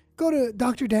Christ. Go to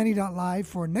drdanny.live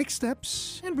for next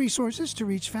steps and resources to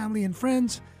reach family and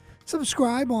friends.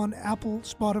 Subscribe on Apple,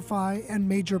 Spotify, and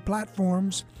major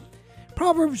platforms.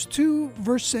 Proverbs 2,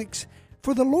 verse 6,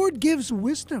 "For the Lord gives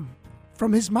wisdom.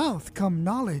 From his mouth come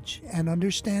knowledge and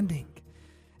understanding."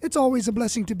 It's always a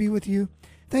blessing to be with you.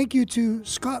 Thank you to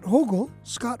Scott Hogle,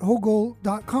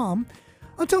 scotthogle.com.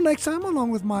 Until next time,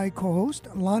 along with my co-host,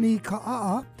 Lani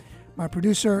Ka'a'a, my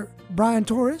producer, Brian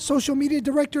Torres, social media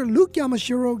director, Luke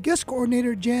Yamashiro, guest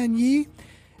coordinator, Jan Yi,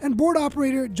 and board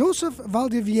operator, Joseph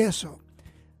Valdivieso.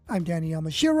 I'm Danny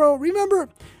Yamashiro. Remember,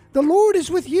 the Lord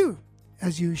is with you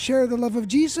as you share the love of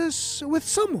Jesus with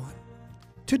someone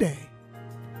today.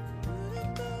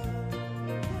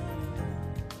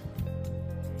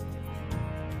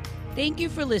 Thank you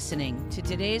for listening to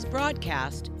today's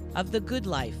broadcast of The Good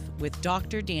Life with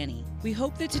Dr. Danny. We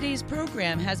hope that today's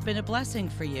program has been a blessing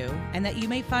for you and that you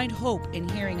may find hope in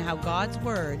hearing how God's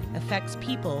Word affects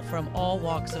people from all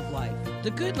walks of life.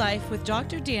 The Good Life with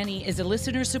Dr. Danny is a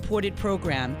listener-supported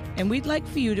program, and we'd like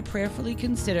for you to prayerfully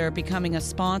consider becoming a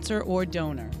sponsor or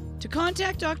donor. To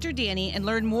contact Dr. Danny and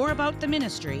learn more about the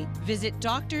ministry, visit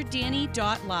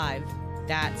drdanny.live.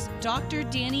 That's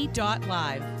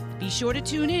drdanny.live. Be sure to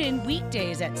tune in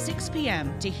weekdays at 6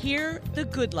 p.m. to hear The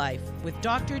Good Life with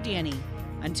Dr. Danny.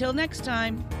 Until next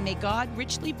time, may God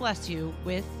richly bless you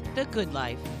with The Good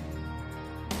Life.